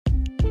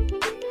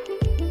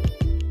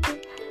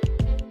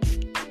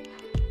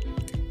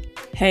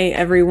Hey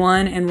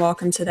everyone, and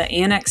welcome to the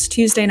Annex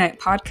Tuesday Night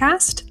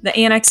Podcast. The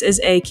Annex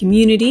is a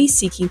community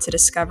seeking to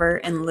discover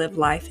and live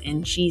life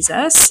in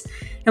Jesus,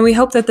 and we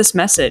hope that this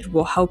message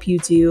will help you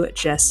do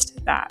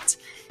just that.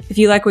 If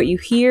you like what you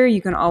hear,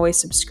 you can always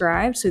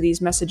subscribe so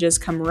these messages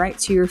come right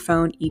to your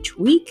phone each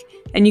week,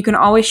 and you can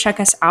always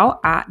check us out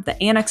at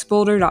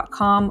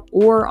theannexboulder.com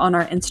or on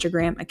our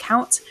Instagram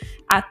account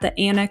at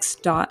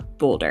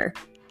theannex.boulder.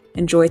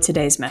 Enjoy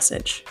today's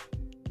message.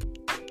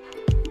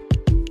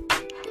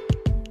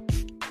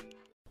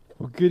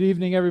 Well, good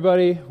evening,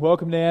 everybody.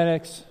 Welcome to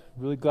Annex.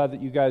 Really glad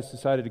that you guys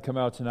decided to come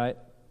out tonight.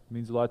 It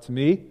means a lot to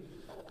me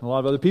and a lot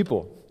of other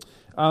people.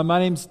 My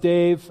name's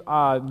Dave.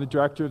 I'm the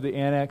director of the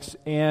Annex,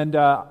 and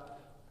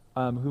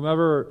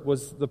whomever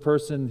was the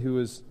person who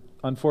was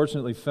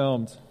unfortunately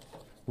filmed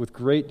with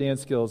great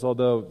dance skills,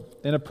 although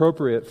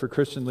inappropriate for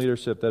Christian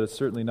leadership, that is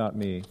certainly not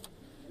me.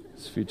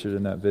 It's featured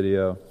in that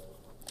video.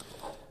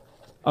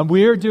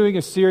 We are doing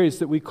a series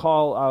that we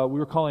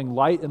were calling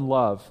Light and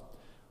Love.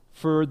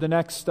 For the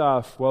next,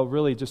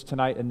 really just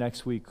tonight and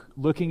next week,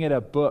 looking at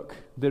a book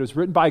that was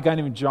written by a guy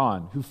named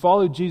John, who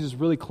followed Jesus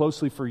really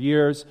closely for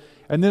years,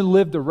 and then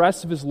lived the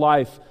rest of his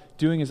life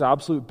doing his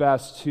absolute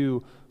best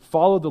to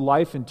follow the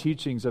life and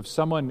teachings of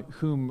someone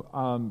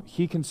whom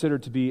he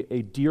considered to be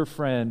a dear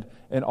friend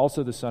and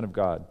also the Son of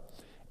God.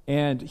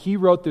 And he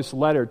wrote this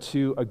letter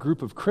to a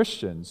group of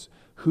Christians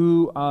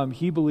who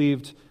he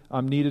believed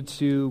needed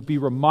to be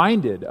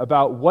reminded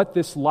about what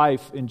this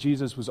life in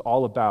Jesus was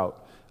all about.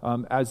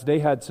 As they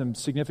had some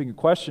significant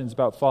questions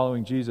about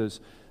following Jesus,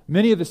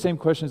 many of the same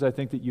questions I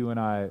think that you and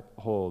I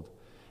hold.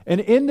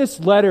 And in this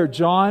letter,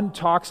 John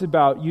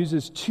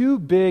uses two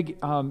big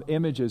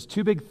images,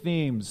 two big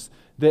themes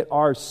that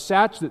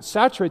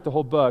saturate the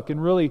whole book,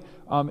 and really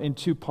in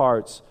two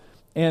parts.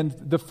 And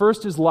the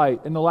first is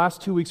light. In the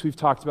last 2 weeks, we've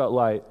talked about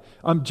light.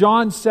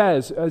 John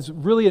says, as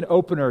really an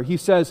opener, he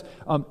says,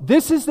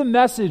 this is the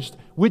message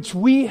which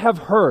we have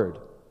heard,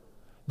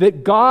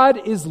 that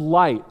God is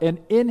light, and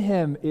in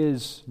him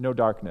is no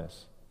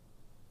darkness.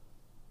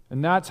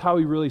 And that's how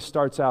he really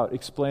starts out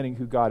explaining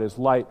who God is,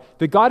 light.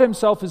 That God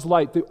himself is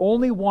light, the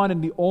only one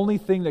and the only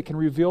thing that can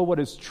reveal what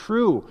is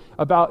true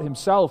about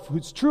himself,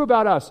 who's true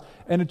about us,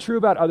 and true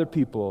about other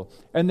people.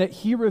 And that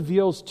he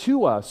reveals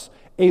to us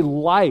a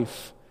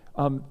life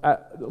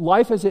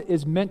as it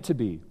is meant to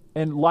be,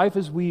 and life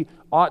as we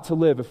ought to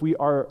live if we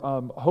are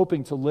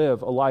hoping to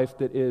live a life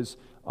that is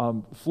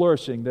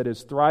flourishing, that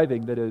is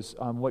thriving, that is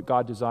what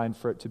God designed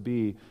for it to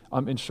be.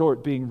 In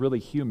short, being really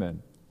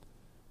human.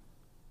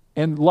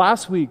 And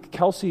last week,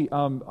 Kelsey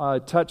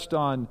touched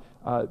on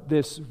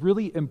this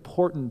really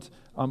important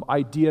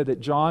idea that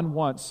John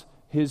wants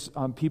his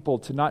people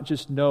to not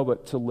just know,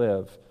 but to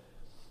live.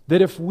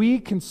 That if we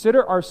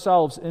consider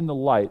ourselves in the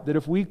light, that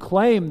if we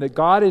claim that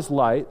God is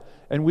light,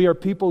 and we are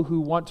people who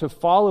want to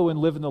follow and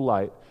live in the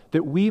light,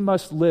 that we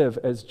must live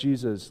as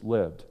Jesus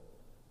lived.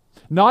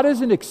 Not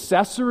as an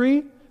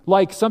accessory,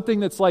 like something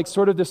that's like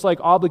sort of this like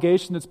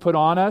obligation that's put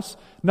on us,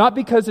 not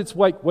because it's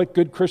like what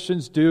good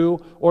Christians do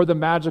or the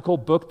magical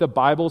book, the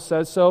Bible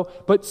says so,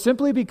 but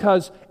simply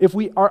because if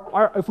we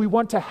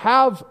want to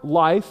have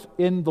life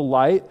in the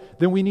light,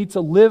 then we need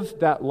to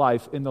live that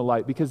life in the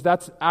light, because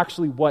that's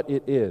actually what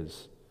it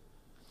is.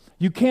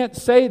 You can't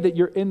say that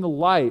you're in the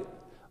light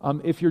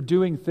if you're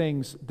doing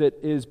things that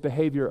is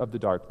behavior of the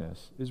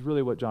darkness, is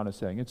really what John is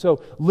saying. And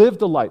so live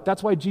the light.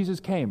 That's why Jesus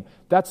came.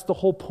 That's the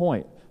whole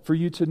point, for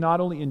you to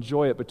not only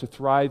enjoy it, but to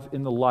thrive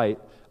in the light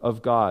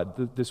of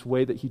God, this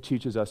way that he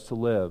teaches us to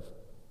live.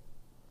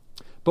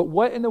 But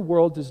what in the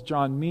world does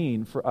John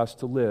mean for us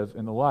to live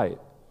in the light?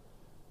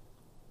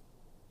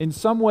 In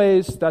some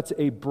ways, that's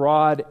a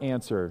broad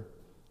answer.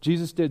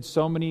 Jesus did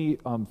so many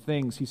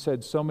things. He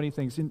said so many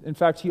things. In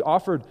fact, he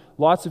offered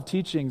lots of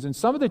teachings, and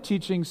some of the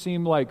teachings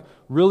seem like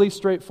really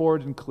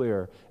straightforward and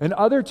clear. And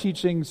other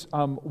teachings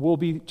will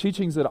be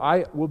teachings that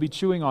I will be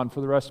chewing on for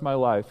the rest of my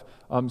life,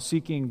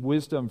 seeking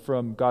wisdom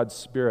from God's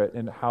Spirit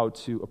and how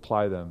to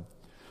apply them.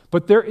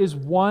 But there is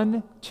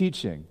one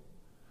teaching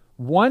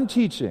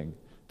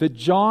that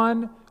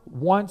John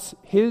wants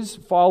his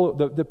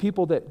the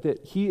people that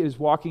he is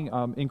walking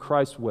in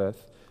Christ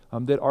with,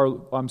 that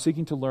are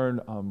seeking to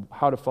learn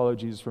how to follow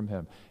Jesus from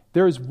him.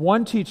 There is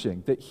one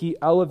teaching that he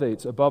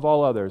elevates above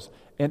all others,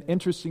 and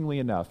interestingly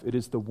enough, it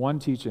is the one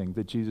teaching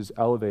that Jesus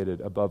elevated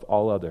above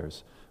all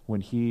others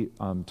when he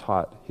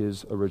taught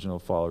his original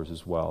followers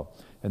as well.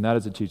 And that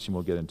is a teaching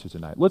we'll get into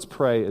tonight. Let's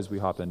pray as we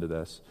hop into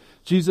this.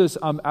 Jesus,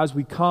 as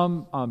we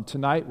come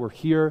tonight, we're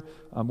here,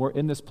 we're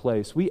in this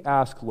place. We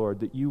ask,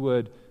 Lord, that you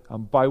would,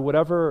 by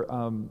whatever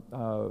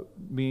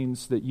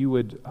means that you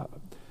would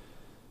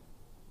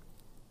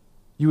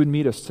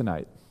meet us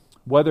tonight,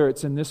 whether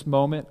it's in this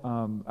moment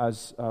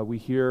as we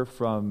hear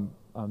from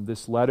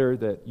this letter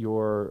that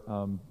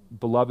your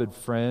beloved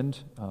friend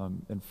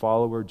and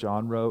follower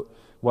John wrote,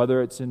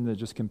 whether it's in the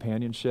just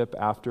companionship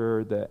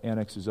after the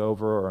annex is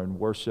over or in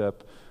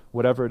worship,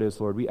 whatever it is,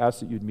 Lord, we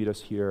ask that you'd meet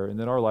us here, and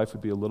that our life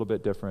would be a little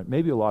bit different,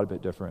 maybe a lot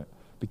bit different,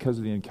 because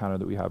of the encounter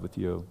that we have with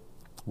you.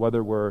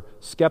 whether we're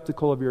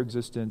skeptical of your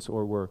existence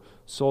or we're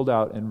sold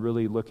out and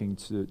really looking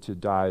to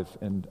dive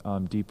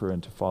and deeper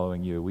into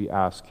following you. We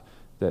ask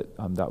that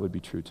that would be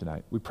true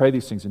tonight. We pray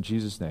these things in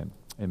Jesus' name.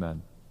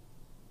 Amen.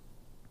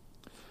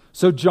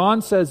 So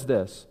John says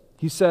this.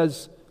 He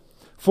says,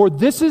 "For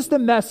this is the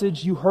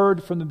message you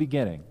heard from the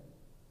beginning.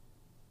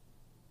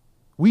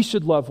 We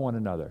should love one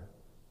another.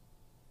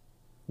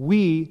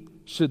 We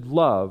should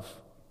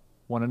love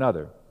one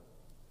another."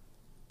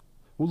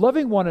 Well,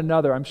 loving one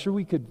another, I'm sure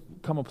we could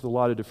come up with a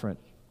lot of different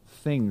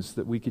things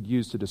that we could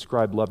use to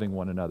describe loving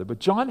one another. But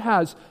John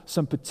has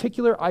some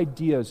particular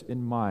ideas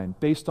in mind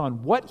based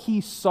on what he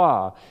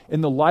saw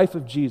in the life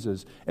of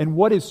Jesus and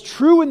what is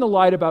true in the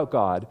light about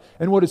God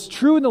and what is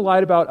true in the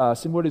light about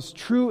us and what is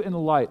true in the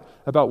light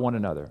about one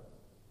another.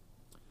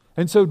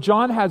 And so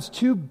John has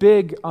two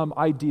big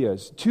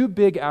ideas, two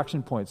big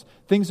action points,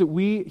 things that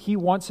he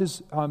wants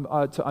us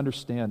to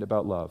understand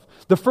about love.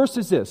 The first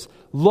is this: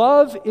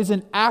 love is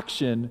an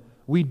action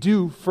we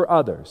do for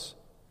others.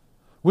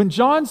 When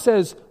John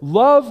says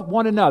love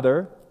one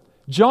another,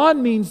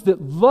 John means that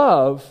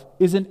love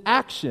is an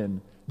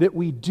action that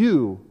we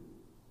do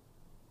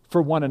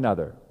for one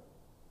another.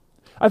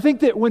 I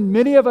think that when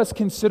many of us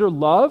consider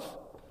love,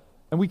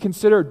 and we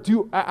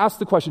ask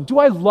the question, do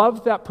I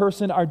love that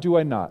person or do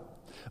I not?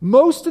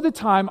 Most of the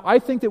time, I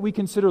think that we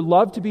consider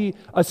love to be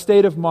a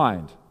state of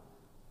mind,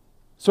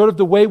 sort of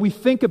the way we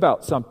think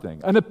about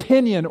something, an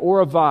opinion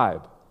or a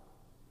vibe.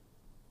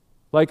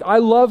 Like, I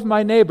love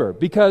my neighbor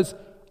because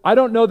I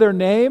don't know their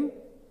name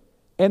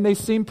and they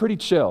seem pretty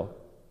chill.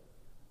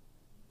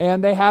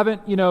 And they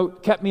haven't,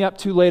 kept me up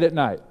too late at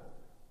night.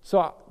 So,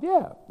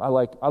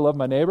 I love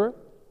my neighbor.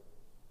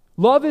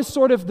 Love is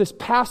sort of this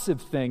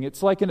passive thing.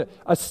 It's like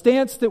a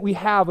stance that we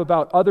have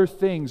about other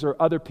things or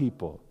other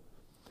people.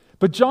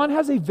 But John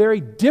has a very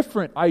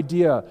different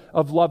idea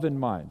of love in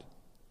mind.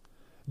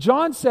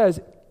 John says,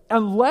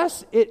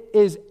 unless it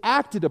is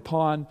acted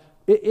upon,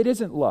 it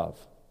isn't love.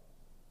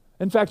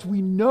 In fact,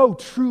 we know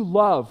true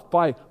love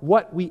by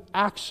what we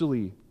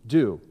actually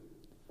do.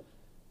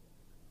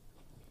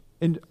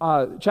 In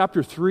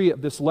chapter 3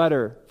 of this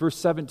letter, verse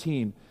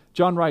 17,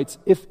 John writes,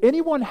 "If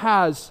anyone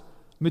has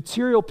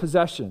material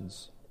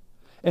possessions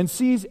and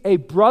sees a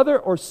brother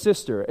or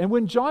sister," and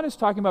when John is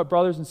talking about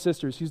brothers and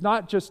sisters, he's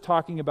not just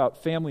talking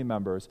about family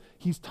members.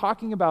 He's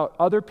talking about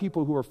other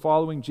people who are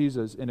following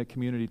Jesus in a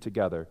community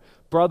together,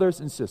 brothers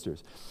and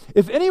sisters.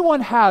 If anyone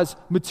has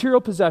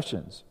material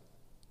possessions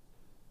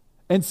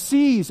and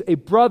sees a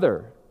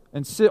brother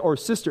or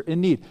sister in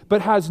need,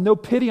 but has no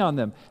pity on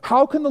them,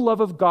 how can the love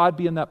of God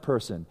be in that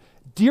person?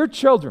 Dear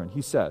children,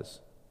 he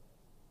says,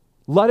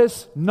 let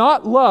us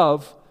not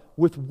love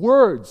with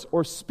words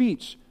or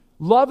speech.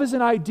 Love is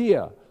an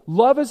idea.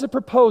 Love is a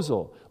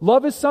proposal.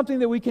 Love is something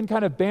that we can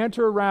kind of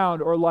banter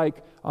around or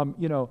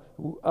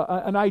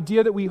an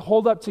idea that we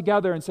hold up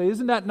together and say,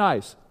 isn't that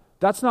nice?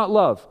 That's not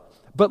love.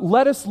 But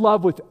let us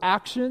love with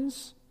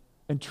actions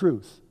and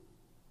truth.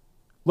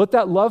 Let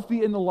that love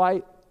be in the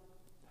light,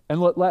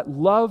 and let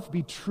love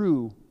be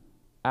true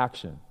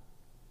action.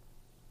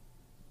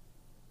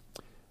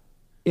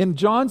 In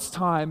John's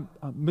time,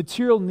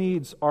 material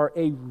needs are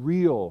a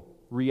real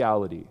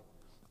reality.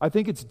 I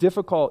think it's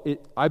difficult,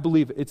 I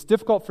believe it's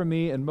difficult for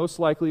me, and most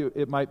likely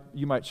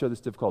you might share this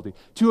difficulty,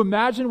 to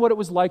imagine what it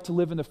was like to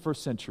live in the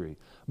first century.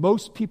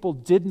 Most people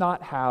did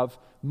not have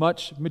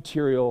much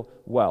material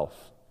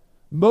wealth.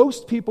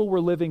 Most people were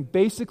living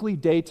basically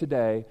day to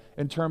day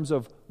in terms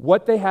of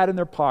what they had in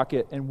their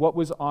pocket and what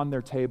was on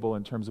their table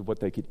in terms of what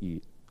they could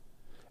eat.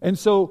 And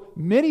so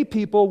many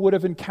people would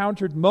have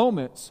encountered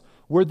moments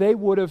where they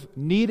would have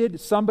needed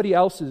somebody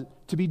else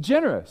to be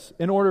generous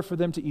in order for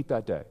them to eat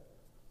that day.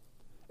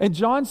 And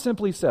John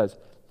simply says,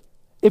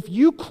 if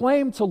you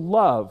claim to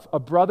love a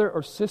brother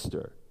or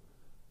sister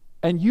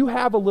and you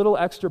have a little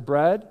extra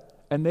bread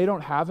and they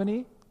don't have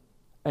any,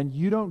 and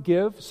you don't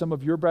give some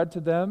of your bread to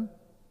them,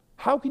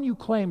 how can you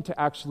claim to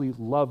actually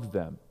love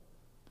them?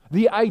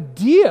 The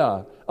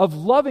idea of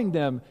loving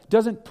them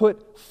doesn't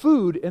put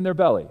food in their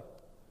belly.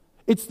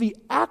 It's the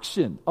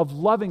action of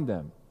loving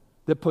them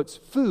that puts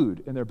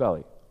food in their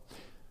belly.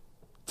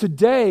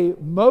 Today,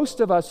 most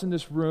of us in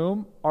this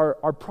room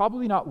are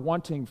probably not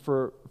wanting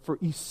for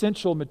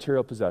essential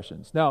material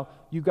possessions. Now,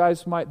 you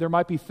guys there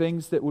might be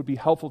things that would be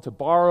helpful to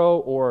borrow,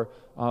 or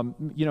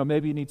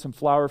maybe you need some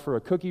flour for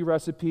a cookie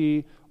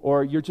recipe,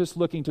 or you're just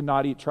looking to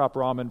not eat chop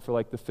ramen for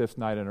like the 5th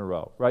night in a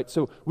row, right?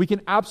 So we can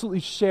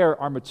absolutely share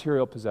our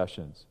material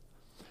possessions.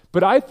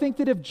 But I think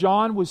that if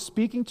John was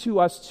speaking to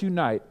us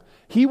tonight,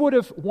 he would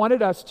have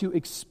wanted us to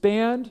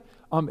expand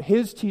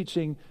his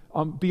teaching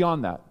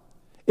beyond that.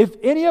 If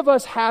any of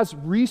us has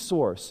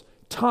resource,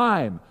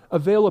 time,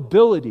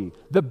 availability,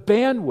 the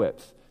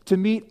bandwidth to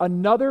meet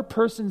another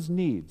person's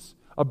needs,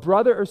 a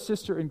brother or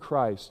sister in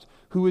Christ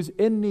who is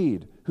in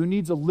need, who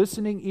needs a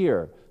listening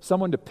ear,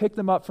 someone to pick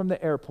them up from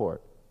the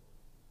airport,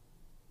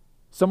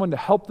 someone to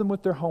help them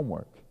with their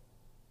homework,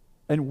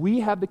 and we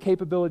have the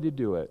capability to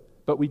do it,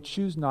 but we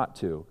choose not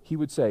to, he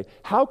would say,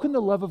 how can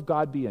the love of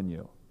God be in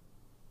you?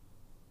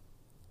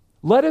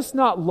 Let us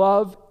not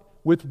love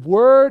with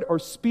word or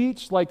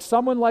speech like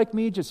someone like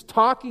me, just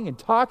talking and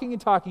talking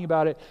and talking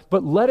about it,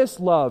 but let us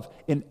love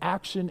in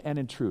action and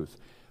in truth.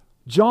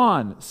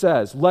 John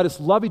says, let us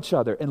love each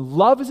other, and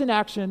love is an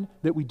action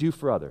that we do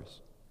for others.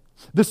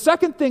 The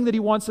second thing that he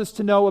wants us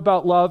to know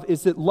about love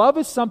is that love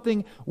is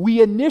something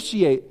we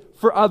initiate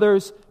for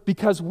others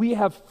because we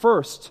have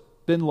first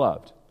been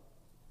loved.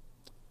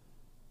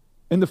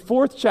 In the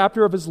 4th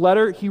chapter of his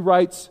letter, he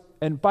writes,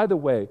 and by the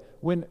way,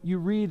 when you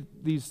read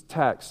these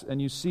texts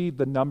and you see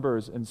the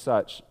numbers and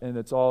such, and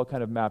it's all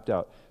kind of mapped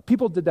out,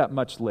 people did that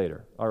much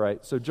later, all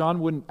right? So John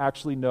wouldn't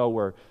actually know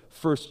where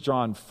 1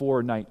 John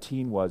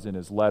 4:19 was in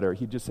his letter.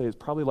 He'd just say it's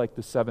probably like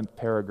the 7th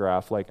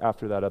paragraph, like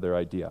after that other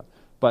idea.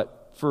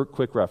 But for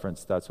quick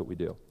reference, that's what we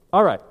do.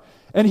 All right.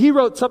 And he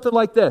wrote something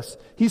like this.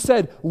 He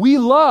said, we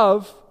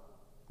love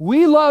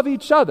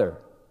each other.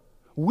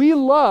 We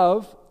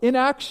love in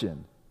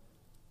action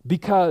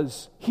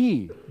because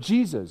he,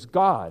 Jesus,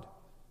 God,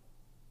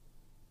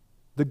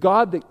 the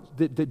God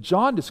that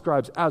John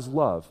describes as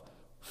love,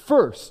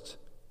 first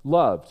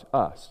loved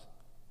us.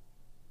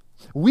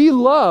 We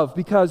love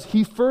because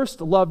he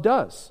first loved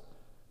us.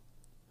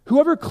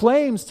 Whoever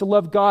claims to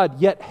love God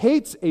yet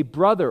hates a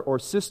brother or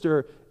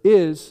sister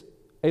is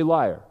a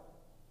liar.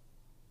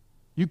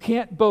 You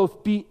can't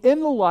both be in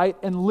the light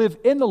and live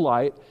in the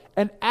light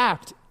and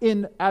act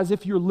in as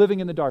if you're living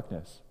in the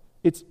darkness.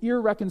 It's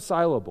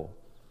irreconcilable.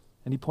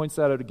 And he points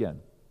that out again.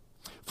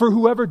 For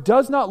whoever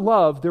does not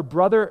love their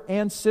brother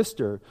and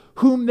sister,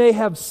 whom they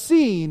have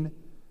seen,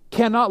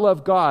 cannot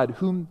love God,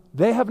 whom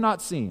they have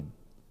not seen.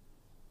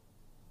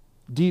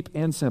 Deep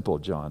and simple,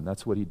 John.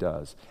 That's what he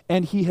does.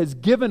 And he has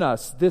given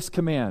us this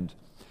command.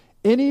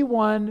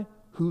 Anyone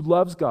who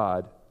loves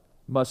God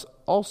must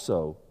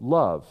also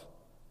love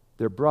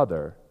their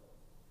brother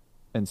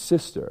and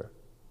sister.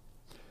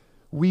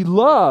 We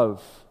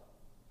love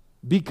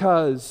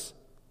because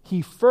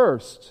he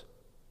first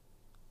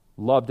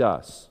loved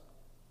us.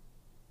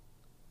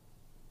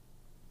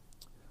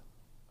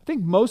 I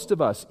think most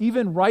of us,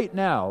 even right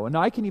now, and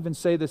I can even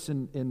say this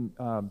in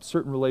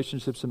certain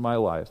relationships in my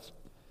life,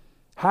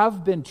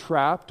 have been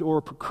trapped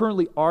or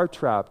currently are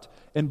trapped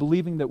in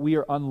believing that we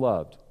are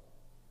unloved.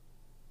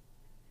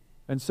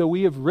 And so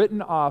we have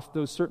written off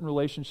those certain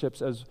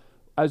relationships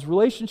as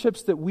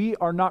relationships that we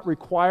are not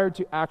required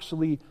to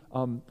actually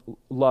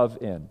love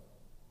in.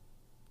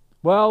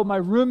 Well, my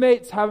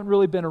roommates haven't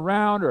really been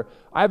around, or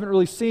I haven't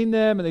really seen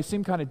them, and they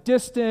seem kind of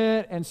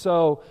distant, and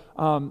so,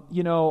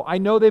 I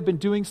know they've been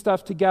doing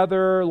stuff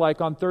together, like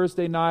on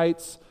Thursday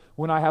nights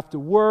when I have to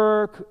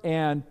work,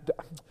 and,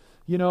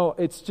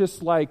 it's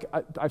just like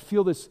I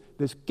feel this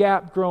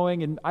gap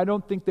growing, and I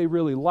don't think they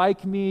really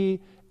like me,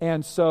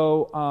 and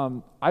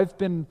so I've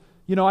been,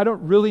 I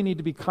don't really need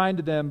to be kind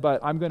to them,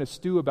 but I'm going to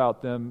stew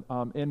about them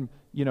in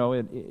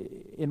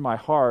my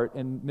heart,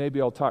 and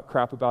maybe I'll talk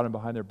crap about them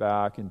behind their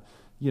back, and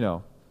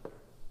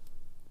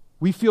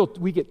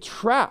we get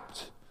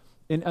trapped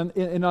in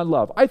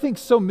unlove. I think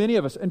so many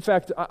of us, in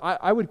fact,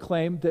 I would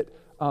claim that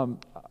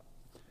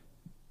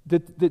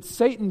that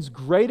Satan's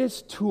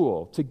greatest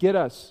tool to get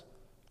us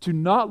to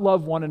not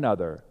love one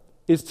another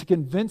is to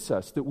convince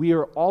us that we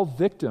are all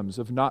victims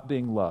of not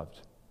being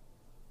loved.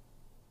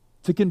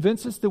 To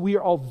convince us that we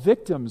are all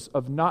victims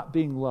of not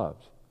being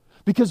loved.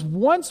 Because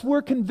once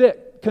we're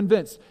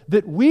convinced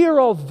that we are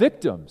all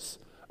victims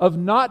of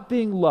not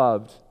being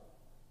loved,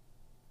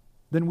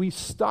 then we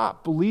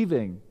stop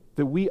believing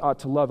that we ought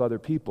to love other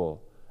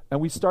people.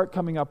 And we start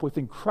coming up with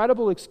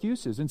incredible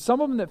excuses, and some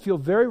of them that feel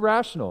very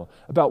rational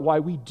about why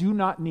we do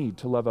not need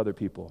to love other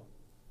people.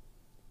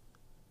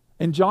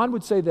 And John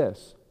would say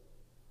this,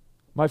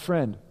 my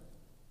friend,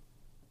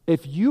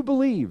 if you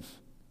believe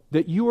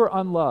that you are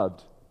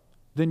unloved,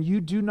 then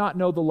you do not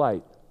know the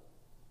light.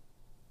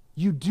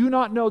 You do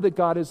not know that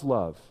God is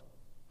love.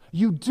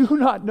 You do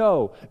not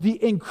know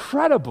the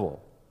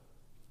incredible,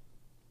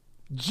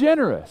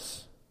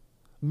 generous,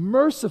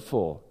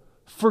 merciful,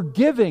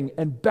 forgiving,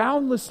 and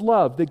boundless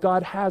love that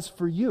God has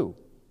for you.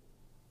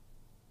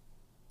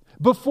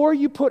 Before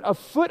you put a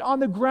foot on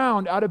the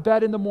ground out of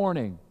bed in the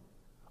morning,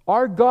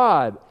 our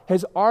God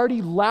has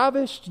already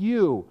lavished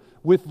you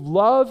with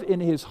love in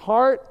his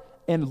heart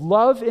and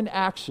love in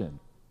action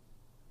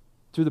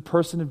through the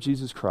person of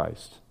Jesus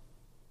Christ.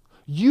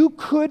 You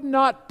could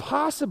not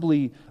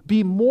possibly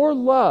be more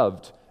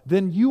loved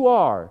than you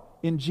are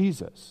in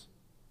Jesus.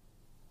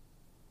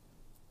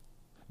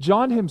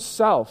 John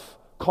himself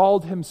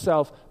called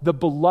himself the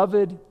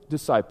beloved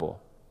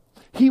disciple.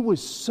 He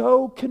was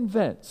so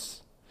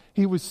convinced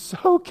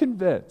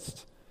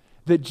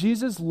that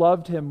Jesus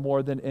loved him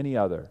more than any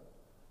other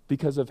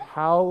because of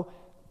how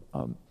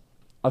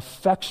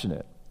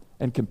affectionate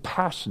and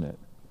compassionate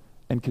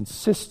and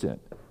consistent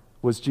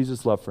was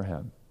Jesus' love for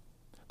him.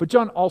 But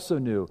John also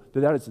knew that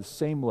that is the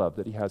same love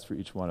that he has for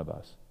each one of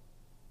us.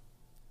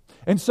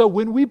 And so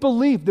when we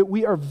believe that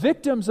we are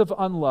victims of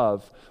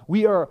unlove,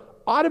 we are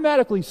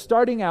automatically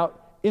starting out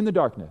in the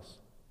darkness.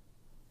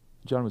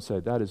 John would say,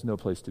 that is no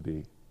place to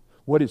be.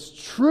 What is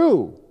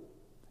true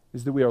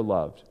is that we are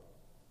loved.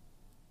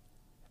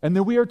 And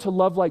that we are to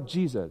love like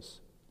Jesus,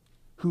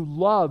 who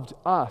loved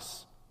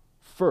us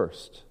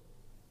first.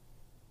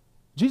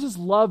 Jesus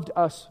loved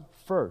us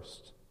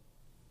first.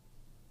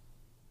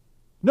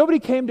 Nobody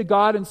came to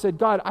God and said,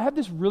 God, I have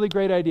this really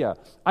great idea.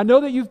 I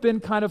know that you've been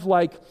kind of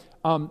like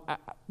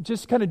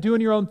just kind of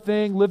doing your own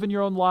thing, living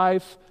your own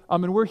life,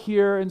 and we're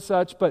here and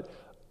such, but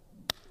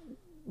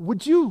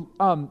would you,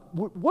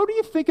 what do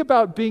you think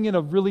about being in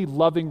a really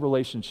loving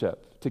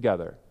relationship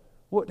together?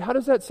 How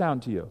does that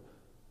sound to you?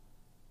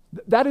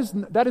 That is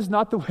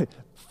not the way,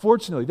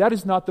 fortunately, that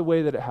is not the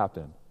way that it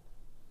happened.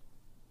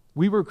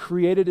 We were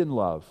created in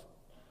love,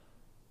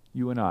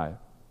 you and I.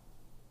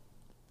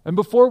 And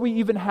before we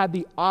even had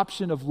the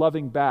option of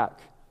loving back,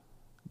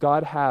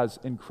 God has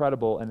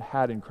incredible and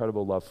had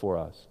incredible love for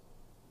us.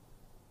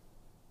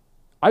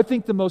 I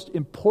think the most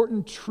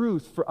important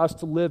truth for us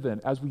to live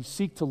in as we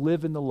seek to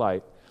live in the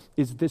light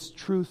is this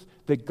truth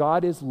that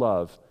God is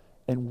love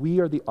and we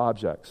are the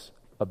objects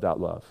of that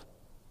love.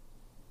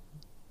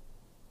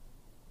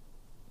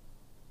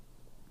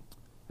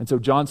 And so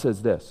John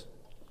says this,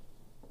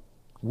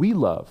 we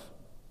love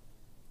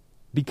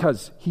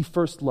because he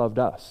first loved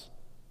us,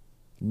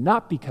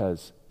 not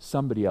because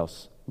somebody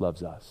else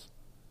loves us.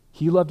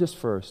 He loved us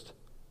first.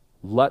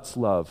 Let's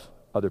love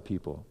other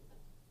people.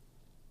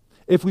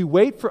 If we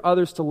wait for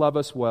others to love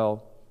us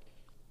well,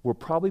 we'll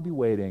probably be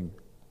waiting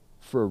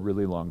for a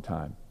really long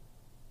time.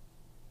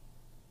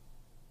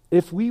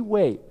 If we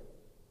wait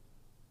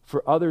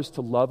for others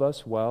to love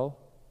us well,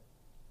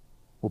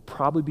 we'll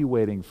probably be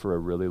waiting for a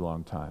really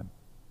long time,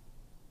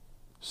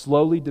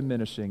 slowly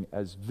diminishing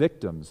as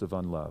victims of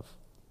unlove.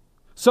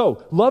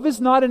 So, love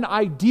is not an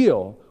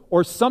ideal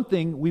or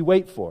something we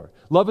wait for.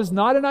 Love is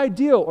not an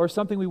ideal or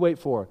something we wait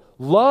for.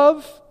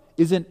 Love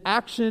is an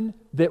action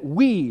that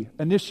we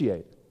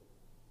initiate.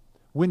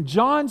 When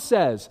John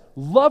says,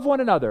 love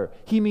one another,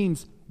 he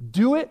means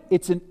do it,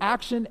 it's an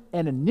action,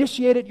 and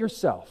initiate it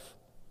yourself.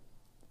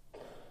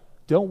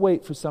 Don't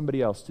wait for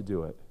somebody else to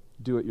do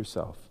it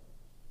yourself.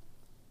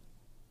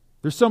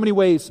 There's so many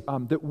ways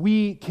that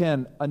we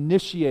can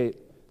initiate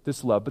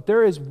this love, but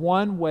there is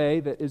one way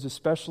that is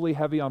especially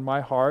heavy on my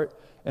heart,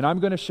 and I'm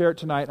going to share it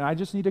tonight, and I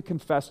just need to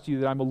confess to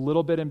you that I'm a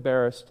little bit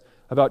embarrassed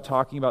about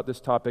talking about this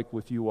topic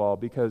with you all,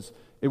 because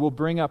it will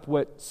bring up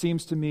what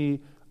seems to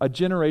me a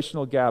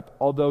generational gap,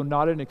 although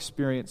not an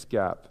experience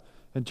gap,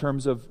 in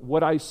terms of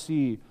what I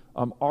see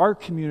our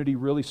community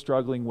really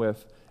struggling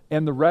with,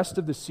 and the rest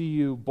of the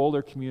CU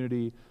Boulder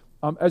community,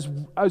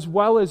 as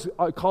well as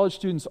college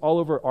students all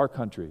over our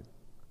country.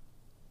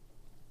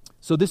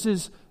 So this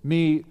is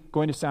me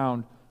going to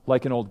sound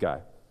like an old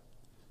guy.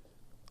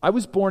 I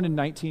was born in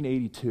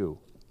 1982,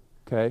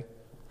 okay?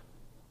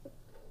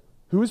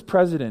 Who was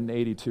president in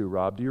 82,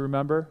 Rob? Do you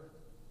remember?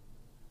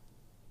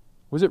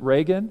 Was it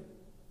Reagan?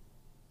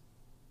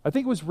 I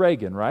think it was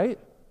Reagan, right?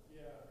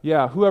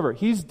 Yeah, whoever.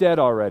 He's dead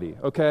already,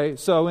 okay?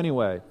 So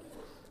anyway,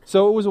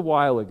 so it was a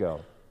while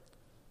ago.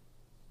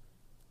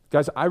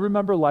 Guys, I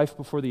remember life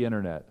before the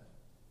internet.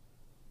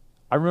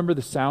 I remember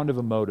the sound of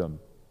a modem.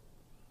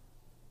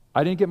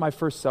 I didn't get my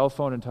first cell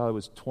phone until I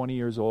was 20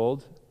 years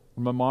old.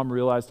 When my mom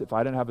realized if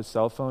I didn't have a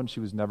cell phone, she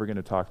was never going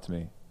to talk to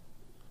me.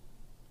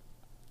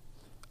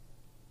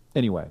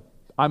 Anyway,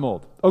 I'm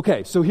old.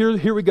 Okay, so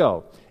here we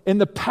go. In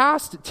the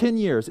past 10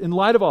 years, in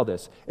light of all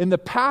this, in the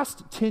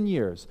past 10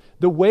 years,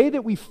 the way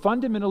that we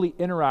fundamentally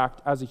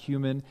interact as a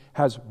human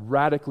has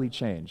radically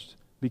changed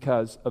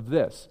because of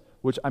this,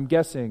 which I'm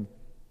guessing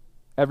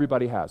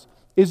everybody has.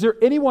 Is there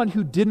anyone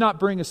who did not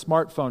bring a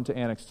smartphone to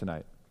Annex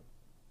tonight?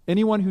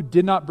 Anyone who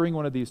did not bring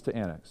one of these to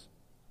Annex?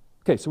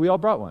 Okay, so we all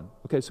brought one.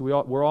 Okay, so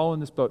we're all in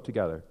this boat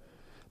together.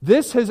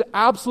 This has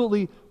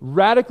absolutely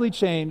radically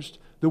changed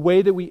the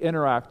way that we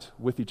interact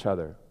with each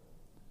other.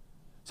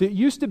 See, it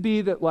used to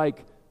be that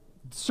like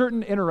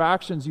certain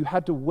interactions you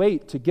had to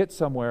wait to get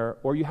somewhere,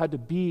 or you had to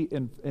be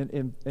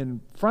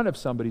in front of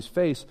somebody's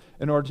face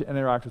in order to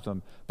interact with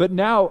them. But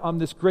now on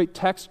this great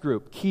text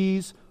group,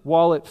 Keys,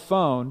 Wallet,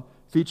 Phone,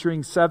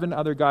 featuring 7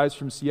 other guys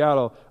from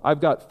Seattle, I've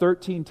got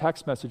 13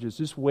 text messages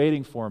just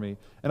waiting for me.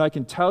 And I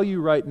can tell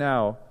you right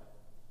now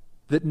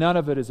that none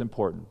of it is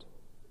important.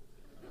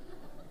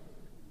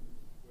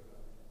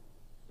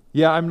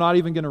 Yeah, I'm not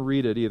even going to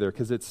read it either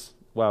because it's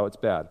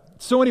bad.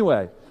 So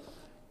anyway,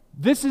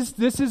 this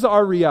is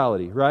our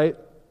reality, right?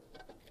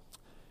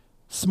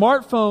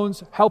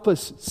 Smartphones help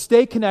us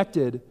stay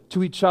connected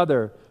to each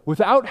other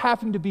without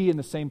having to be in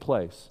the same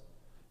place.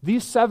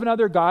 These 7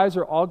 other guys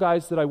are all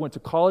guys that I went to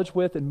college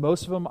with, and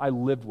most of them I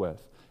lived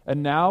with.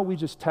 And now we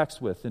just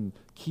text with, and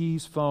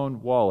Keys,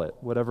 Phone, Wallet,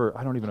 whatever.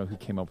 I don't even know who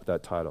came up with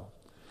that title.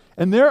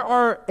 And there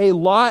are a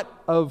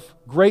lot of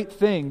great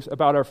things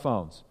about our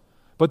phones,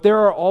 but there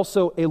are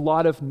also a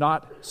lot of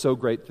not so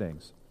great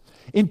things.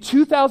 In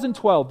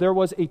 2012, there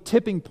was a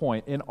tipping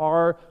point in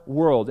our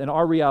world, in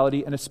our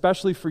reality, and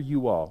especially for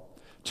you all.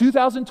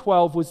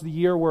 2012 was the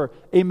year where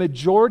a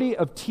majority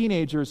of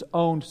teenagers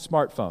owned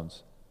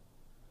smartphones.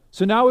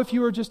 So now if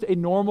you were just a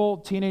normal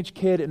teenage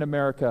kid in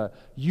America,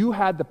 you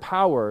had the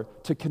power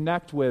to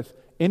connect with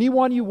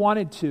anyone you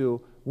wanted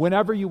to,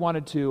 whenever you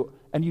wanted to,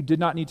 and you did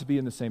not need to be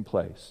in the same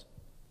place.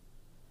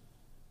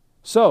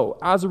 So,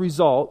 as a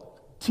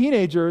result,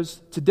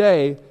 teenagers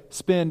today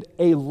spend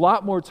a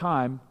lot more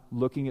time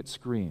looking at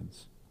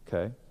screens,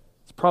 okay?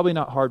 It's probably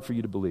not hard for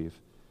you to believe.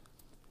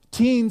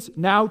 Teens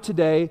now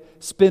today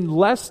spend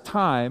less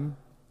time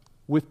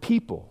with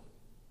people.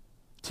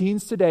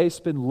 Teens today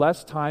spend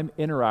less time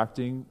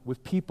interacting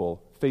with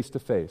people face to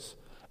face.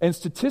 And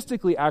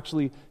statistically,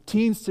 actually,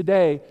 teens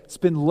today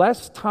spend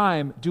less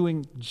time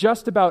doing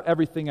just about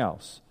everything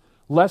else.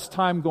 Less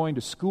time going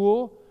to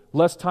school,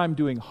 less time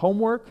doing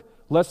homework,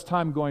 less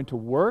time going to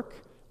work,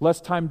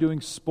 less time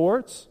doing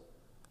sports,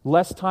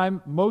 less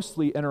time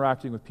mostly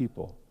interacting with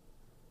people,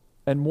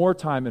 and more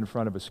time in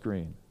front of a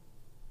screen.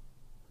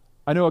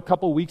 I know a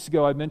couple weeks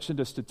ago I mentioned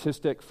a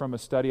statistic from a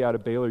study out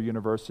of Baylor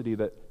University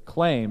that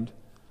claimed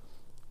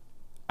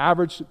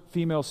average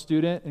female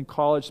student in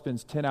college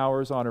spends 10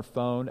 hours on her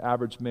phone,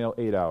 average male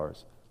 8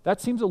 hours.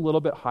 That seems a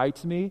little bit high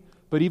to me,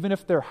 but even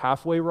if they're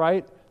halfway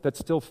right, that's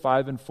still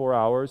 5 and 4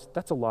 hours.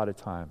 That's a lot of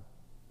time.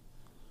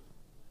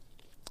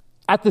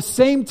 At the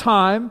same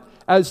time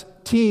as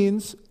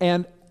teens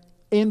and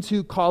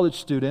into college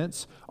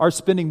students are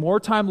spending more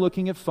time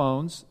looking at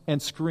phones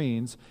and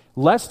screens,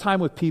 less time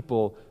with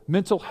people,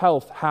 mental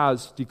health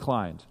has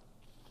declined.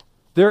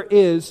 There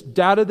is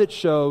data that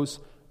shows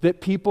that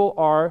people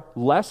are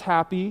less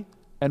happy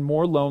and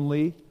more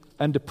lonely,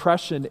 and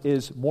depression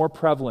is more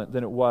prevalent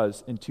than it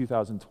was in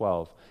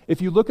 2012.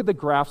 If you look at the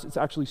graphs, it's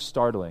actually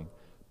startling.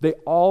 They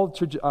all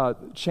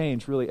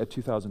change really at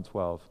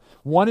 2012.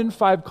 1 in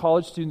 5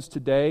 college students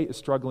today is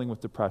struggling with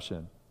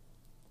depression.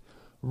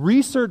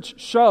 Research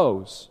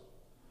shows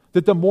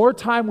that the more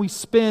time we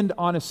spend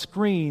on a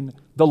screen,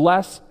 the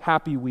less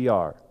happy we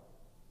are.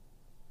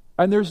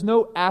 And there's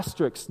no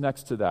asterisk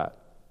next to that.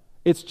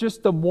 It's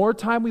just the more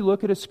time we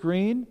look at a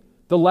screen,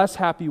 the less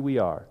happy we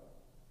are.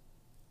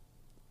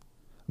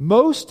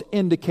 Most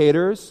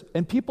indicators,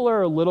 and people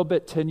are a little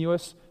bit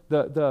tenuous,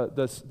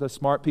 the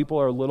smart people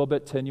are a little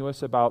bit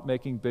tenuous about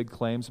making big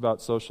claims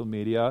about social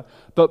media,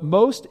 but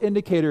most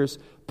indicators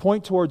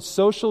point towards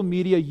social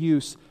media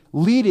use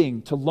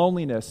leading to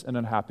loneliness and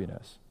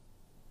unhappiness.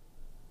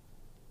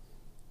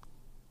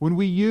 When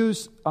we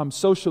use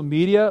social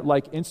media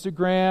like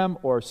Instagram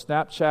or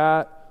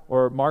Snapchat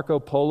or Marco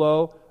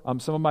Polo,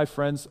 some of my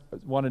friends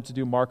wanted to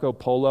do Marco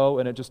Polo,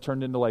 and it just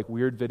turned into like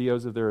weird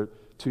videos of their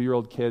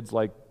 2-year-old kids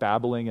like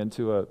babbling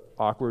into an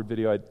awkward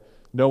video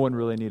no one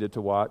really needed to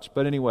watch.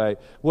 But anyway,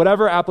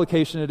 whatever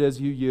application it is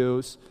you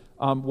use,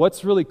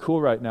 what's really cool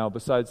right now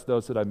besides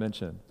those that I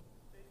mentioned?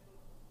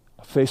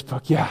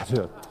 Facebook, yeah.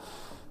 Dude.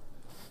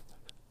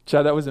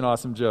 Chad, that was an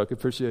awesome joke.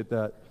 Appreciate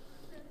that.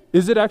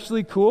 Is it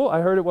actually cool? I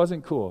heard it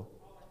wasn't cool.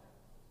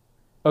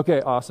 Okay,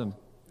 awesome.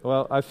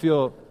 Well, I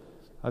feel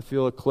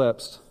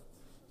eclipsed.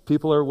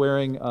 People are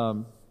wearing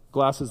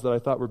glasses that I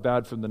thought were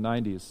bad from the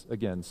 90s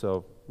again,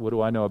 so what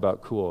do I know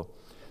about cool?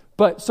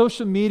 But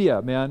social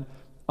media, man,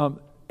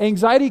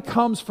 anxiety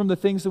comes from the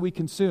things that we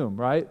consume,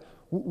 right?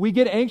 We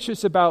get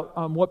anxious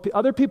about what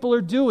other people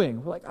are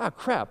doing. We're like,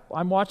 crap,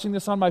 I'm watching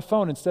this on my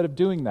phone instead of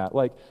doing that.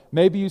 Like,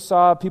 maybe you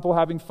saw people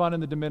having fun in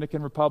the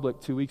Dominican Republic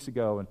 2 weeks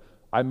ago, and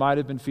I might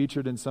have been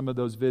featured in some of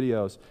those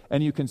videos,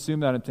 and you consume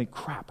that and think,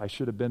 crap, I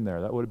should have been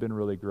there. That would have been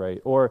really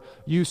great. Or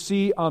you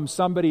see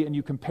somebody and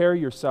you compare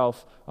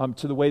yourself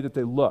to the way that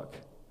they look.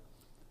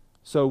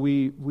 So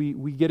we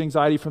get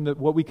anxiety from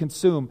what we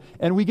consume,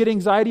 and we get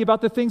anxiety about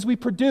the things we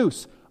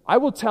produce. I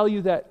will tell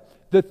you that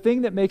the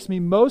thing that makes me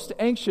most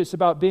anxious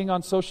about being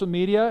on social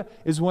media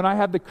is when I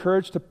have the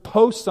courage to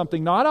post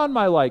something, not on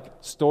my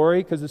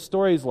story, because the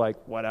story is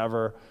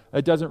whatever.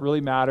 It doesn't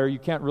really matter. You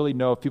can't really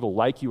know if people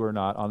like you or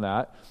not on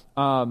that.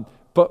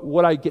 But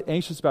what I get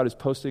anxious about is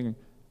posting,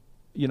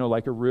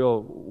 like a real,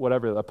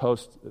 a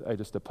post. A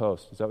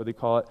post. Is that what they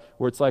call it?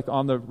 Where it's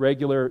on the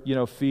regular,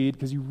 feed,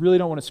 because you really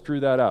don't want to screw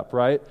that up,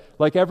 right?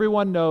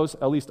 Everyone knows,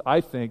 at least I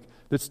think,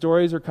 that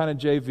stories are kind of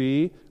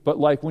JV, but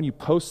when you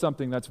post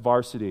something, that's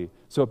varsity,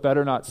 so it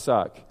better not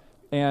suck.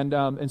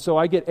 And so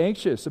I get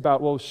anxious about,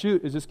 well,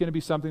 shoot, is this going to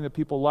be something that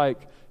people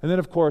like? And then,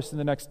 of course, in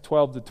the next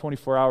 12 to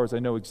 24 hours, I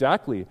know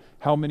exactly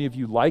how many of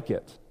you like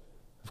it,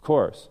 of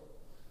course.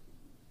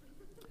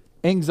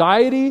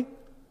 Anxiety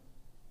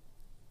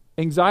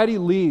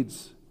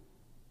leads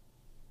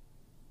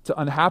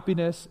to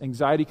unhappiness.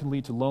 Anxiety can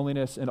lead to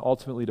loneliness and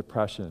ultimately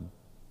depression.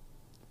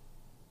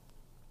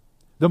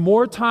 The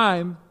more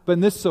time,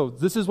 this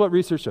is what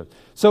research shows.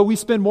 So we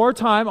spend more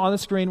time on the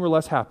screen, we're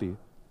less happy.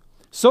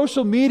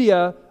 Social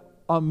media,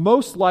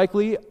 most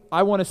likely,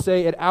 I want to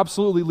say it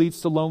absolutely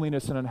leads to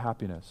loneliness and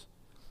unhappiness.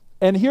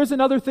 And here's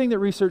another thing that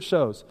research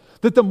shows,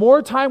 that the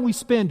more time we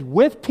spend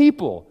with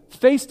people,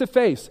 face to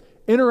face,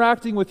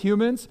 interacting with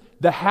humans,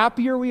 the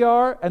happier we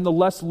are and the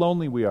less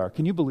lonely we are.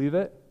 Can you believe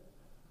it?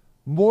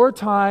 More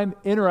time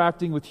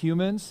interacting with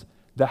humans,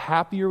 the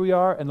happier we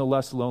are and the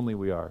less lonely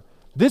we are.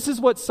 This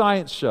is what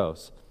science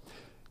shows.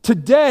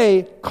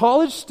 Today,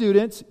 college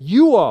students,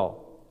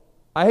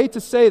 I hate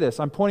to say this,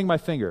 I'm pointing my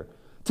finger.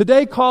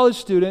 Today, college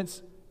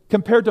students,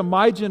 compared to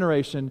my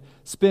generation,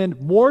 spend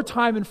more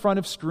time in front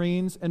of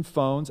screens and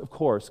phones, of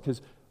course,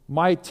 because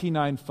my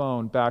T9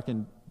 phone back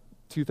in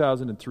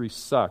 2003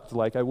 sucked.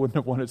 Like, I wouldn't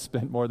have wanted to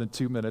spend more than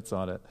 2 minutes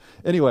on it.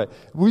 Anyway,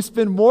 we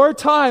spend more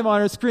time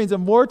on our screens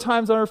and more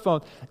times on our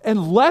phone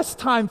and less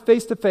time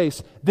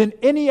face-to-face than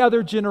any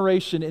other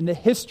generation in the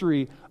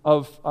history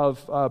of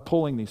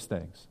pulling these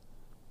things.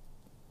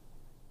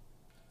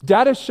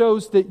 Data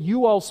shows that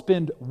you all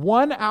spend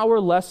 1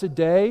 hour less a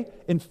day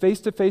in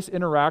face-to-face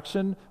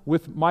interaction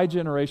with my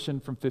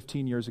generation from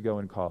 15 years ago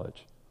in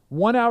college.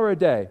 1 hour a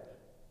day.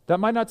 That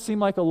might not seem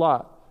like a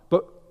lot,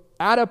 but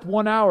add up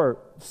 1 hour,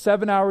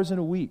 7 hours in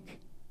a week.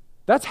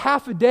 That's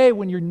half a day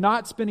when you're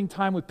not spending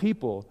time with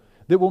people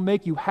that will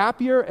make you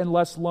happier and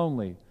less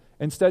lonely,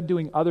 instead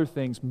doing other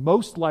things,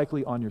 most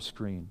likely on your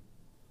screen.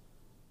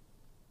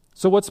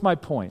 So what's my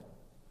point?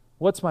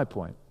 What's my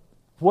point?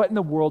 What in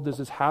the world does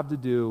this have to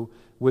do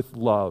with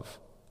love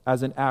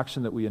as an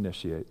action that we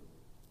initiate?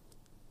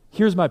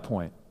 Here's my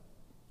point.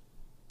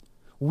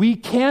 We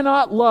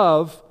cannot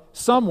love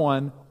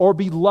someone or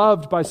be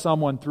loved by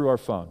someone through our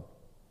phone.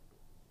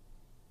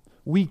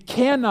 We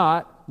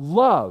cannot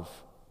love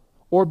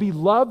or be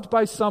loved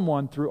by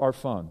someone through our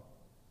phone.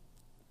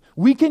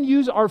 We can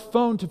use our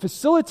phone to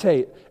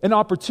facilitate an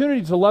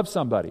opportunity to love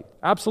somebody.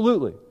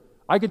 Absolutely.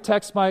 I could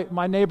text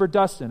my neighbor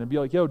Dustin and be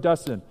like, yo,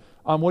 Dustin,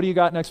 what do you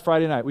got next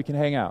Friday night? We can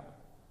hang out.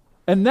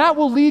 And that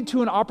will lead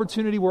to an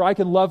opportunity where I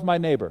can love my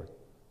neighbor.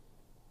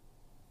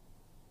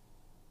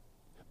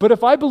 But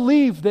if I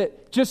believe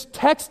that just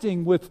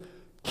texting with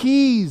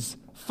keys,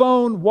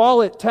 phone,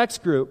 wallet,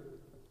 text group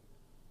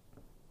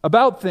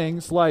about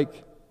things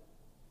like,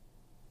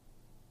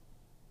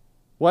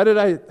 why did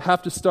I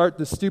have to start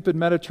this stupid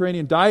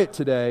Mediterranean diet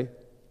today?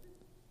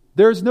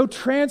 There's no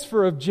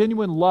transfer of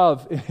genuine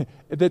love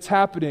that's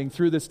happening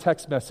through this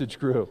text message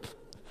group.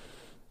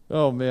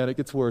 Oh man, it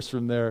gets worse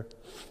from there.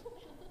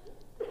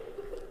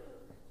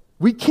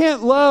 We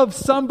can't love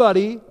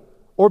somebody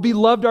or be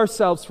loved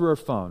ourselves through our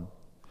phone,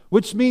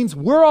 which means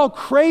we're all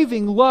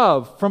craving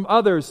love from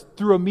others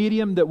through a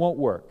medium that won't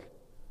work.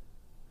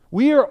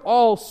 We are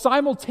all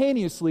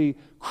simultaneously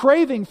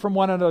craving from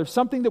one another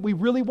something that we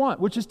really want,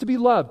 which is to be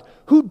loved.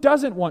 Who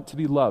doesn't want to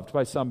be loved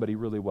by somebody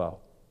really well?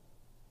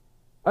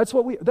 That's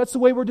the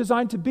way we're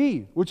designed to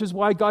be, which is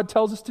why God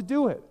tells us to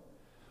do it.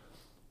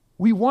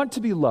 We want to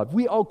be loved.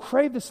 We all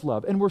crave this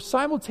love, and we're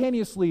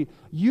simultaneously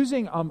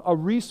using a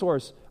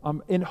resource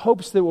in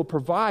hopes that it will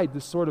provide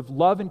this sort of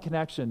love and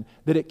connection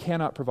that it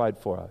cannot provide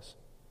for us.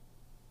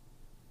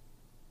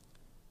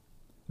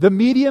 The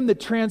medium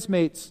that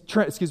transmits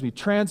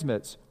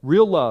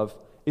real love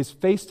is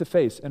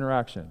face-to-face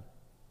interaction.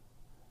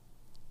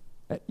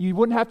 You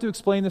wouldn't have to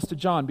explain this to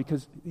John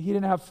because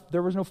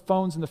there was no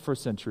phones in the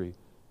first century.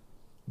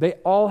 They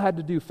all had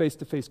to do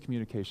face-to-face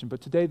communication,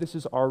 but today this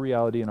is our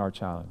reality and our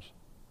challenge.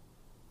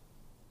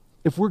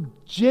 If we're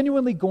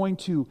genuinely going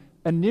to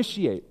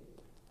initiate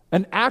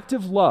an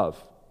active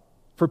love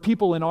for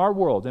people in our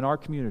world, in our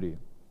community,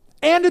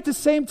 and at the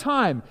same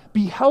time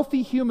be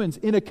healthy humans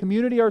in a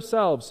community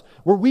ourselves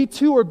where we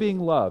too are being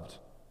loved,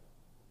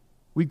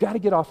 we've got to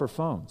get off our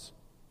phones.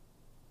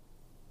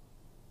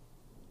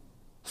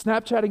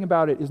 Snapchatting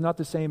about it is not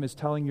the same as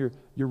telling your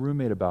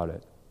roommate about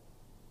it.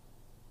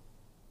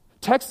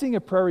 Texting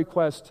a prayer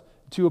request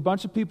to a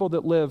bunch of people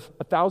that live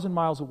 1,000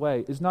 miles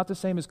away is not the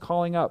same as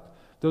calling up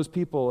those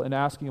people and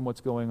asking them what's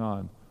going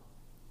on.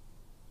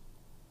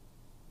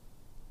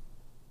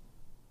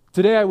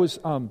 Today I was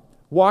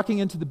walking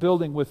into the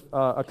building with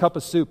a cup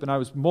of soup, and I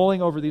was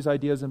mulling over these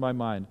ideas in my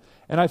mind.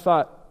 And I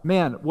thought,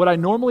 man, what I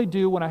normally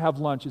do when I have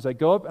lunch is I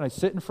go up and I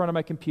sit in front of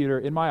my computer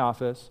in my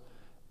office,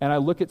 and I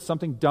look at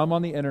something dumb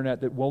on the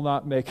internet that will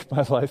not make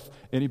my life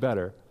any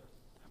better.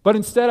 But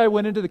instead I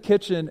went into the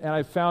kitchen and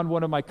I found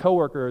one of my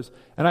coworkers,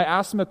 and I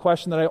asked him a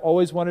question that I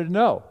always wanted to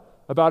know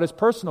about his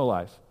personal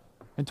life.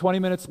 And 20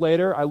 minutes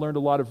later, I learned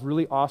a lot of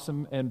really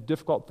awesome and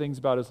difficult things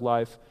about his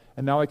life,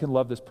 and now I can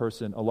love this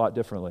person a lot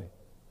differently.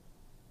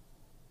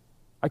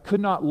 I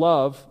could not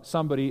love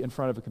somebody in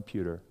front of a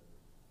computer.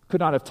 Could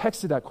not have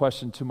texted that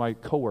question to my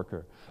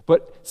coworker.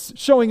 But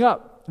showing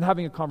up and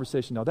having a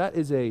conversation, now that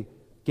is a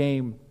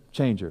game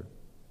changer.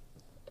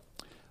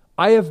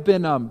 I have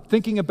been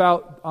thinking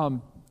about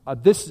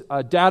this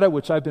data,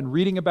 which I've been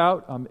reading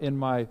about in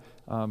my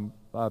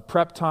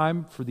prep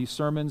time for these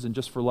sermons and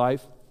just for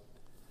life.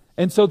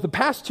 And so the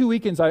past 2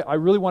 weekends, I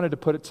really wanted to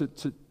put it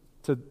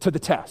to the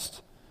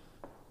test.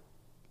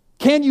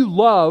 Can you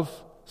love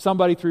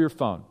somebody through your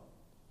phone?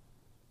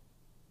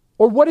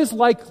 Or what is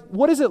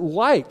it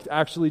like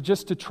actually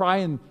just to try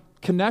and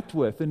connect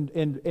with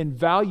and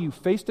value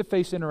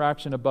face-to-face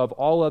interaction above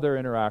all other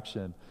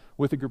interaction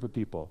with a group of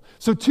people?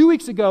 So 2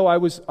 weeks ago, I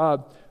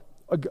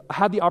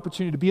had the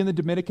opportunity to be in the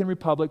Dominican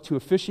Republic to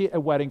officiate a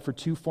wedding for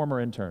 2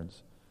 former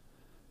interns.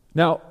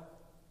 Now,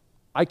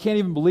 I can't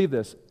even believe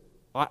this.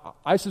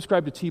 I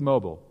subscribe to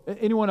T-Mobile.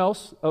 Anyone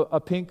else a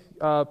pink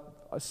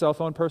cell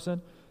phone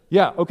person?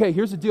 Yeah, okay,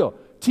 here's the deal.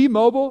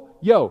 T-Mobile,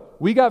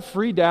 we got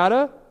free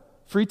data,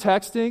 free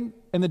texting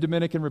in the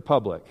Dominican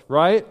Republic,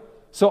 right?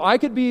 So I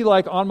could be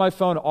like on my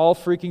phone all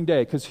freaking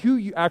day, because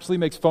who actually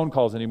makes phone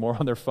calls anymore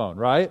on their phone,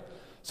 right?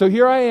 So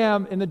here I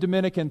am in the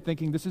Dominican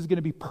thinking this is going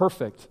to be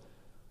perfect.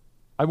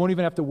 I won't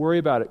even have to worry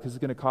about it because it's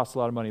going to cost a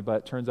lot of money, but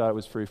it turns out it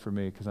was free for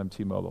me because I'm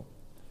T-Mobile.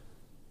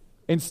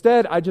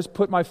 Instead, I just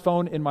put my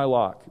phone in my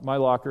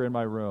locker in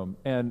my room,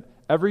 and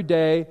every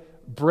day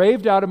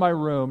braved out of my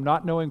room,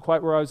 not knowing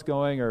quite where I was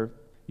going or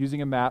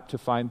using a map to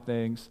find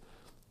things,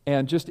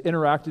 and just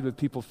interacted with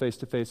people face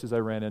to face as I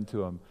ran into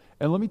them.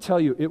 And let me tell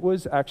you, it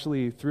was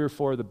actually 3 or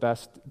 4 of the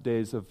best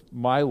days of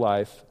my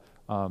life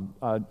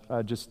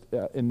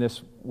in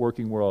this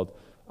working world.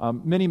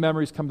 Many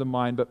memories come to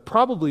mind, but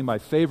probably my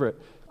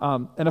favorite.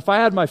 And if I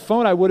had my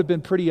phone, I would have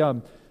been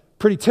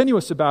pretty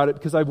tenuous about it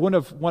because I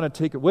wouldn't have wanted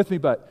to take it with me,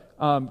 but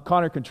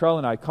Connor Contrell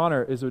and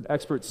Connor is an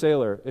expert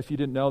sailor, if you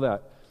didn't know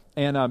that.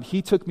 And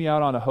he took me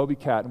out on a Hobie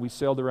Cat, and we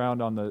sailed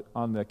around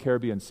on the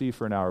Caribbean Sea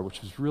for an hour,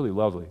 which was really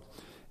lovely.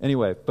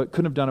 Anyway, but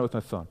couldn't have done it with my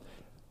phone.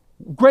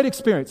 Great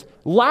experience.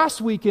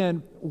 Last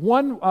weekend,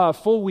 one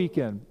full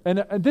weekend,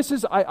 and this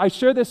is, I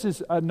share this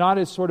as not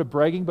as sort of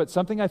bragging, but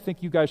something I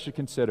think you guys should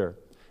consider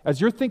as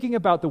you're thinking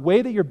about the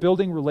way that you're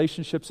building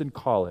relationships in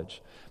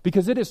college,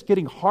 because it is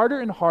getting harder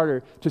and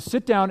harder to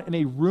sit down in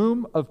a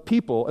room of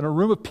people, in a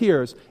room of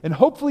peers, and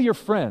hopefully your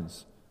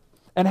friends,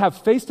 and have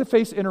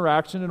face-to-face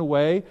interaction in a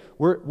way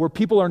where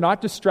people are not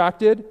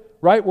distracted,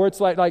 right? Where it's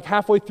like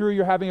halfway through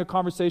you're having a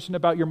conversation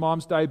about your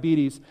mom's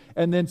diabetes,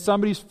 and then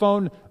somebody's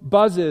phone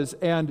buzzes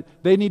and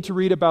they need to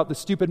read about the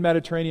stupid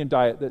Mediterranean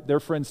diet that their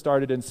friend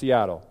started in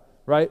Seattle,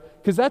 right?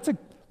 Because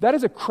that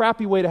is a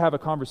crappy way to have a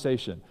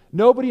conversation.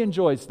 Nobody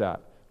enjoys that,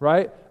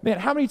 right? Man,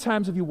 how many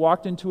times have you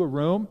walked into a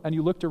room and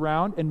you looked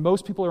around and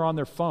most people are on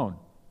their phone?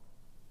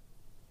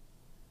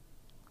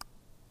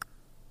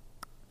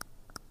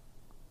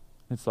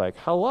 It's like,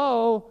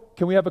 hello,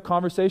 can we have a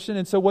conversation?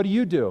 And so what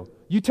do?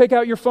 You take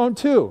out your phone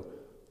too.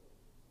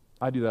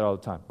 I do that all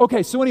the time.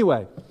 Okay, so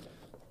anyway,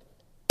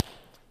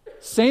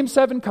 same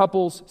 7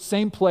 couples,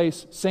 same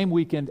place, same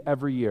weekend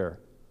every year.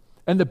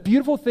 And the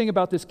beautiful thing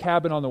about this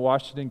cabin on the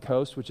Washington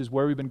coast, which is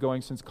where we've been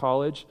going since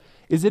college,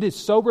 is it is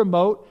so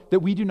remote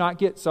that we do not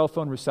get cell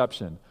phone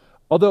reception.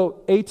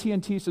 Although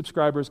AT&T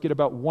subscribers get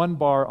about 1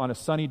 bar on a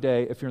sunny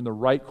day if you're in the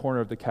right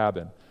corner of the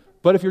cabin.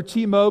 But if you're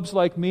T-Mobes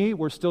like me,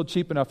 we're still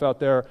cheap enough out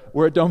there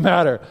where it don't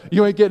matter.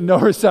 You ain't getting no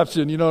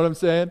reception, you know what I'm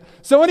saying?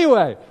 So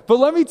anyway, but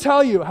let me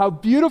tell you how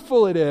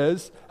beautiful it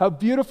is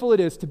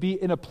to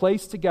be in a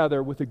place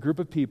together with a group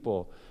of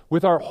people,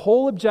 with our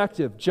whole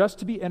objective just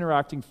to be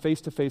interacting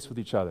face-to-face with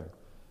each other.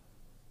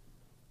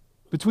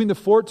 Between the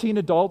 14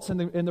 adults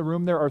in the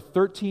room, there are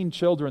 13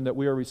 children that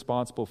we are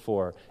responsible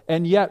for,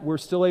 and yet we're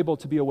still able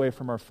to be away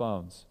from our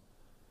phones,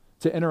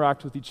 to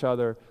interact with each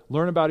other,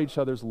 learn about each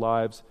other's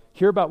lives,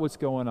 hear about what's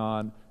going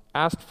on,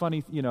 ask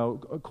funny,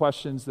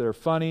 questions that are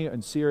funny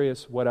and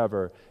serious,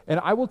 whatever. And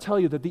I will tell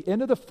you that at the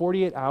end of the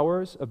 48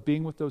 hours of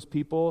being with those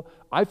people,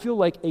 I feel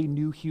like a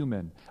new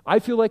human. I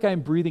feel like I'm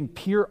breathing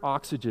pure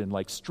oxygen,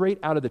 like straight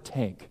out of the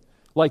tank,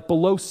 like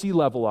below sea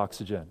level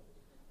oxygen.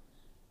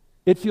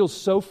 It feels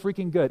so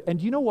freaking good. And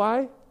do you know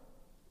why?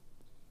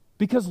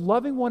 Because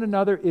loving one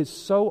another is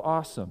so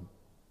awesome.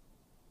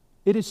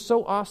 It is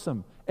so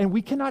awesome. And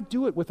we cannot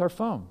do it with our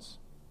phones.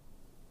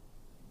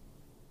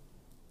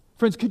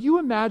 Friends, could you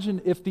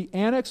imagine if the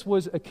Annex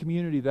was a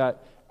community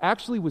that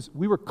actually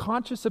we were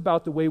conscious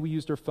about the way we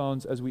used our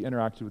phones as we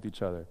interacted with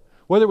each other?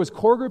 Whether it was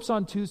core groups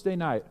on Tuesday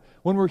night,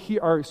 on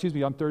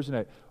Thursday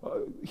night.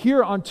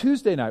 Here on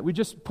Tuesday night, we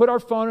just put our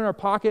phone in our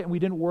pocket and we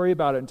didn't worry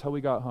about it until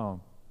we got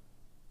home.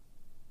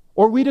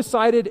 Or we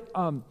decided,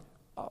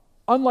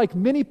 unlike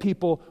many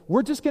people,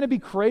 we're just going to be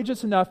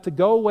courageous enough to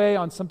go away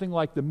on something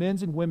like the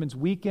men's and women's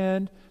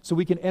weekend so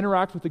we can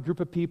interact with a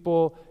group of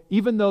people,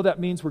 even though that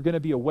means we're going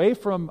to be away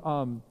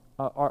from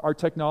our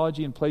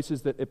technology in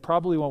places that it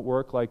probably won't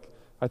work, like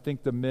I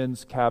think the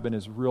men's cabin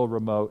is real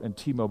remote and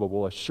T-Mobile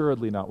will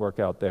assuredly not work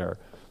out there.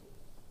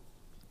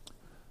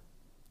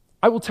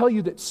 I will tell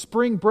you that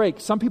spring break,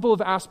 some people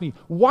have asked me,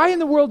 why in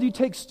the world do you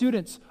take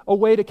students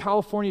away to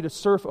California to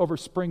surf over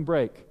spring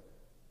break?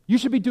 You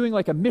should be doing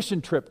like a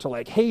mission trip to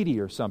like Haiti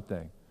or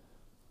something.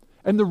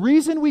 And the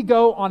reason we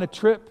go on a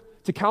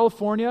trip to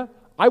California,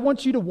 I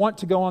want you to want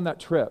to go on that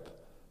trip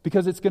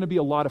because it's going to be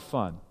a lot of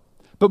fun.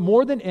 But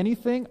more than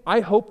anything, I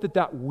hope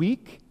that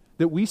week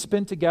that we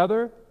spend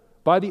together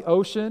by the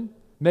ocean,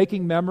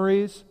 making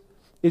memories,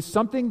 is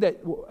something that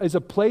is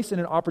a place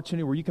and an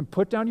opportunity where you can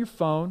put down your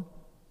phone,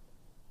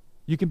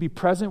 you can be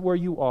present where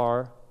you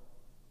are,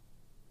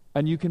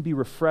 and you can be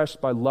refreshed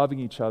by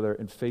loving each other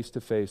in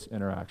face-to-face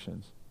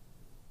interactions.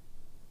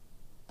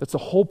 That's the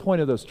whole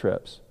point of those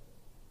trips.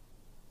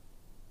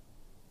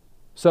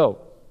 So,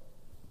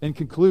 in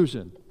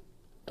conclusion,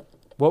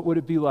 what would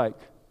it be like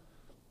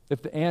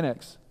if the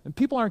Annex, and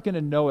people aren't going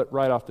to know it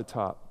right off the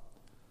top,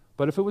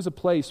 but if it was a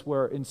place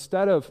where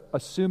instead of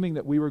assuming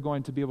that we were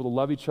going to be able to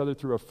love each other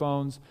through our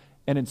phones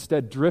and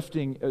instead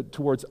drifting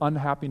towards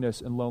unhappiness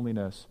and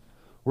loneliness,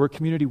 we're a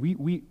community,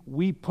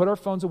 we put our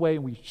phones away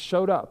and we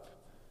showed up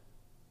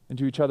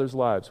into each other's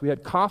lives. We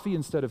had coffee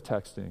instead of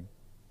texting.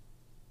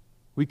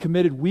 We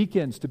committed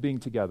weekends to being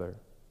together.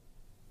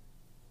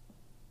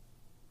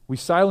 We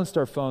silenced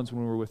our phones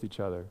when we were with each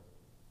other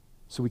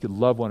so we could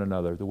love one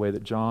another the way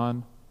that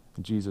John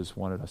and Jesus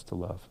wanted us to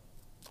love.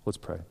 Let's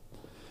pray.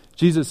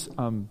 Jesus,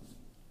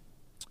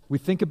 we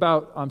think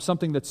about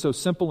something that's so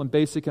simple and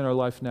basic in our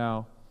life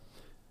now.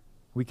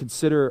 We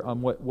consider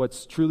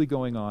what's truly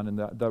going on in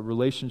the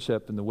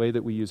relationship and the way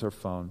that we use our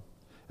phone.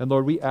 And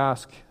Lord, we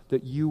ask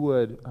that you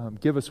would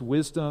give us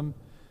wisdom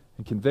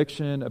and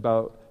conviction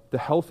about the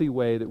healthy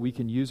way that we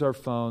can use our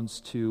phones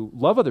to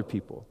love other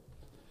people.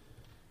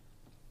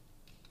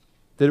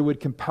 That it would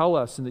compel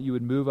us and that you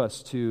would move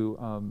us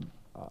to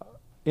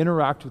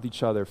interact with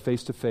each other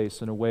face to face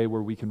in a way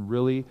where we can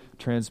really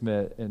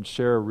transmit and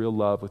share a real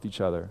love with each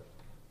other,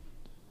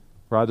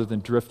 rather than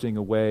drifting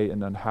away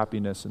in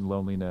unhappiness and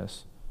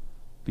loneliness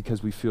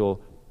because we feel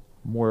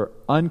more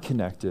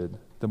unconnected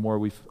the more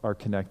we are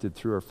connected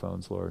through our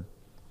phones, Lord.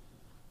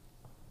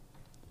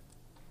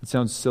 It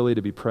sounds silly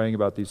to be praying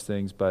about these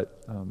things,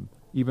 but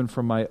even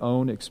from my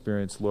own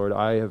experience, Lord,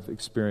 I have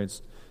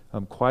experienced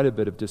quite a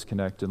bit of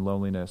disconnect and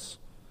loneliness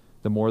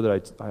the more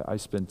that I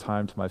spend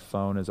time to my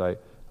phone as I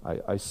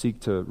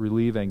seek to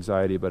relieve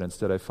anxiety, but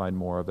instead I find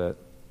more of it.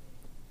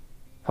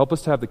 Help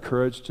us to have the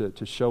courage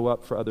to show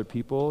up for other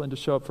people and to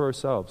show up for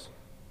ourselves.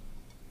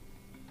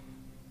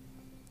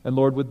 And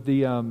Lord, with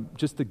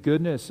just the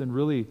goodness and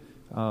really,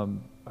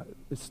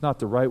 it's not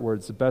the right word,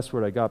 it's the best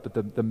word I got,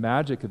 but the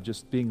magic of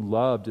just being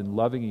loved and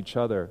loving each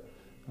other,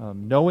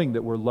 knowing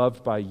that we're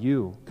loved by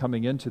you,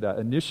 coming into that,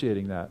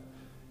 initiating that.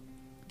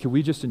 Can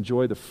we just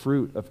enjoy the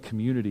fruit of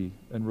community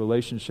and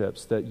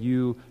relationships that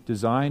you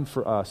designed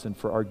for us and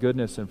for our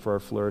goodness and for our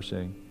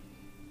flourishing?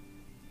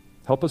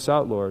 Help us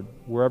out, Lord,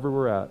 wherever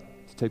we're at,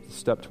 to take the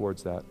step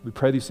towards that. We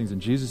pray these things in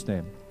Jesus'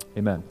 name.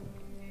 Amen.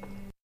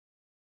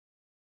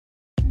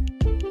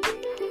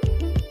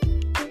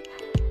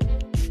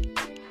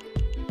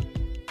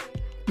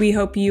 We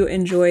hope you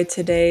enjoyed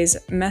today's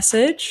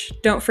message.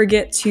 Don't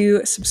forget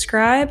to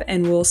subscribe,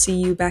 and we'll see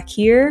you back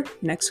here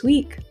next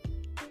week.